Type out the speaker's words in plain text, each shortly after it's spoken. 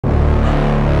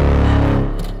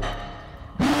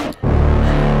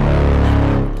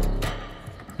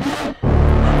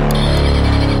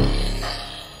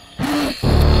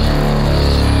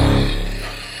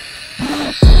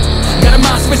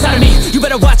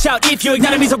better watch out if your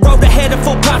enemy's a road ahead of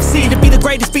full prophecy to be the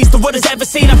greatest beast the world has ever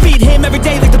seen. I feed him every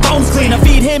day like the bones clean. I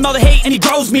feed him all the hate and he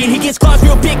grows me, and he gets claws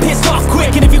real big, pissed off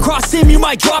quick. And if you cross him, you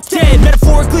might drop dead.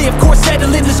 Metaphorically, of course,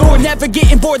 settling the score, never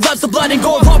getting bored, loves the blood and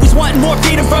gore, always wanting more,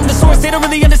 feeding from the source. They don't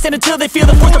really understand until they feel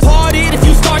the force departed. If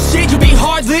you start shit, you'll be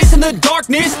heartless in the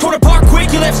darkness, torn apart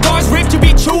quick. You left scars ripped, you'll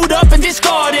be chewed up and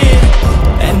discarded.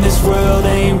 And this world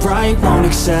ain't right, won't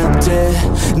accept it.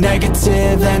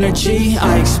 Negative energy,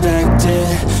 I expect it.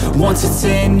 Once it's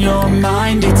in your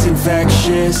mind, it's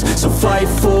infectious. So fight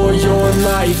for your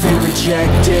life and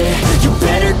reject it. You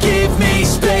better give me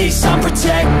space, I'm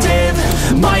protective.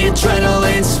 My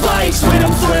adrenaline spikes when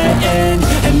I'm threatened.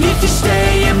 And if you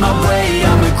stay in my way,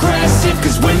 I'm aggressive.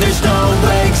 Cause when there's no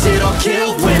exit, I'll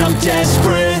kill when I'm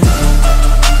desperate.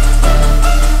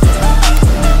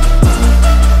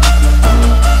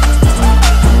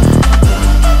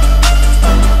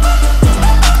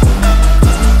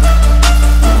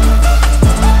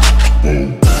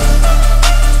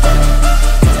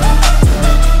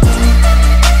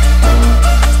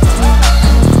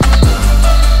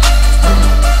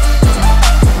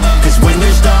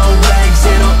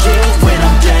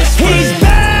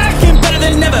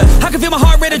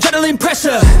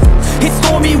 Pressure, it's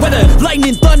stormy weather,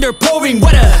 lightning, thunder, pouring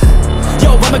weather.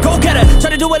 Yo, I'm a go-getter, try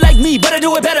to do it like me, but I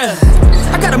do it better.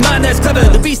 I got a mind that's clever,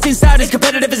 the beast inside is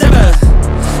competitive as ever.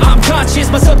 I'm conscious,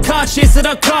 my subconscious, an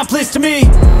accomplice to me.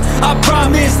 I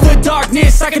promise the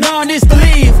darkness, I can honest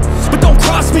believe. But don't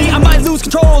cross me, I might lose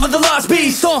control of the lost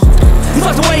beast. He's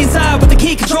locked away inside with the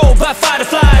key controlled by fight or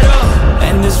flight.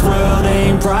 And this world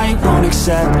ain't right, won't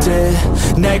accept it.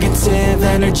 Negative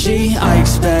energy, I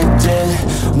expect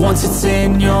it. Once it's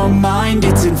in your mind,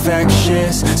 it's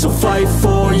infectious. So fight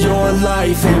for your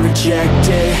life and reject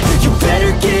it. You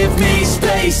better give me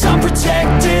space, I'm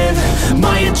protective.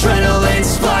 My adrenaline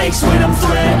spikes when I'm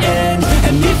threatened.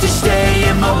 And if you stay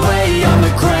in my way, I'm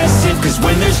aggressive. Cause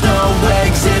when there's no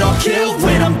exit, I'll kill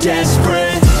when I'm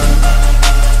desperate.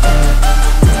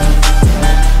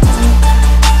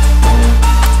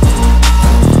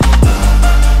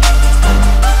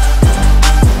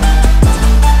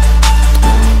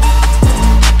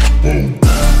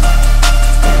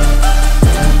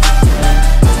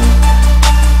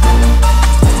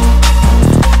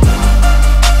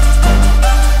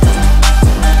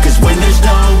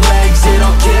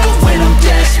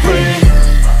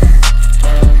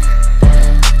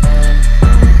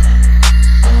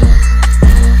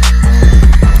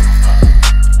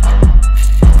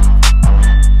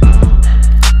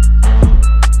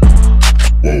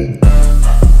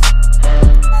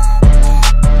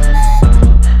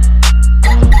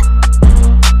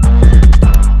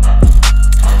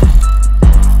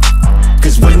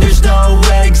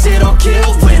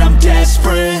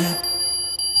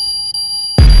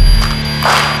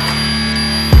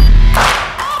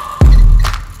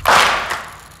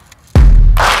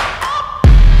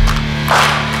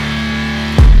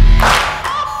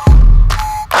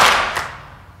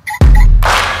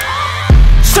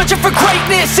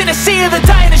 In a sea of the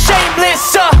dying and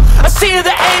shameless, a sea of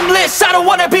the aimless. I don't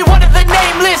wanna be one of the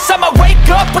nameless. I'ma wake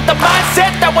up with the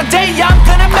mindset that one day I'm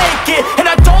gonna make it. And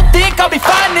I don't think I'll be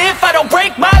fine if I don't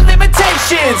break my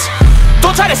limitations.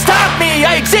 Don't try to stop me,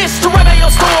 I exist to write my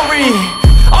own story.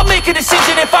 I'll make a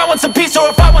decision if I want some peace or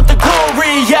if I want the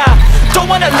glory. Yeah, don't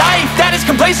want a life that is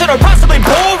complacent or possibly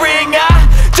boring. I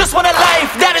just want a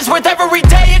life that is worth every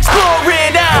day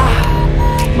exploring.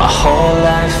 My whole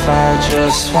life I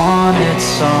just wanted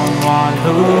someone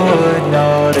who would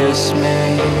notice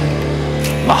me.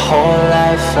 My whole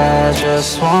life I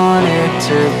just wanted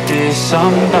to be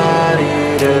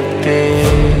somebody to be.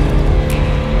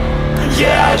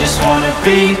 Yeah, I just wanna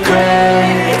be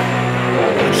great.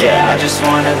 Yeah, I just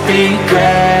wanna be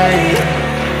great.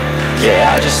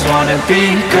 Yeah, I just wanna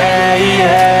be great.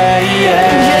 Yeah, yeah,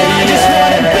 yeah, I just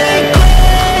wanna be great.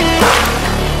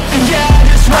 Yeah, I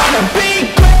just wanna be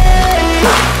great.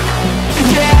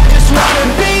 Yeah, I just wanna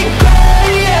be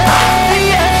great. Yeah,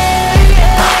 yeah,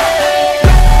 yeah.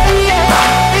 Yeah,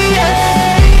 yeah,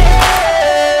 yeah.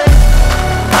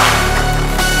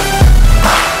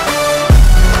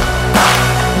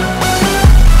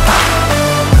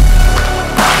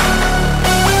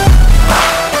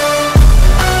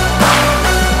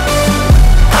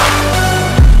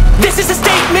 This is a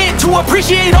statement to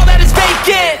appreciate all that is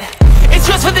vacant. It's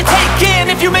just for the taking.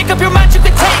 If you make up your mind, you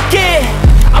can take it.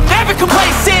 I'm never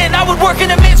complacent, I would work in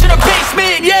a mansion or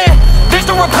basement, yeah. There's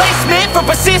no replacement for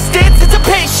persistence, it's a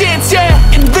patience, yeah.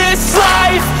 In this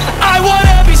life, I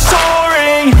wanna be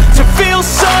soaring, to feel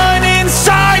sun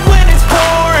inside when it's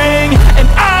pouring. And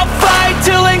I'll fight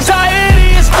till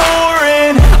anxiety is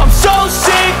foreign. I'm so sick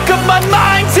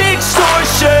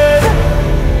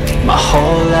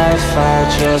I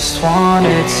just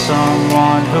wanted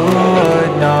someone who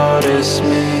would notice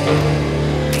me.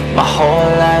 My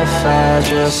whole life I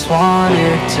just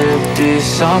wanted to be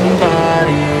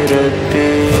somebody to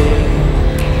be.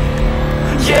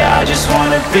 Yeah, I just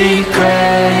wanna be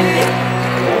great.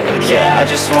 Yeah, I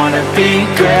just wanna be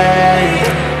great.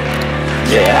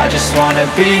 Yeah, I just wanna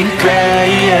be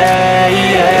great. Yeah,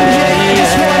 yeah, yeah, I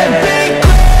just wanna be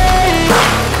great.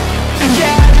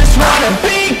 Yeah, I just wanna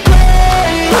be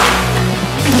great.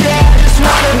 Yeah, I just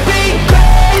wanna be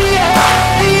great. Yeah,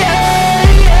 yeah,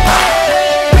 yeah,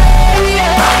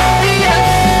 yeah, yeah.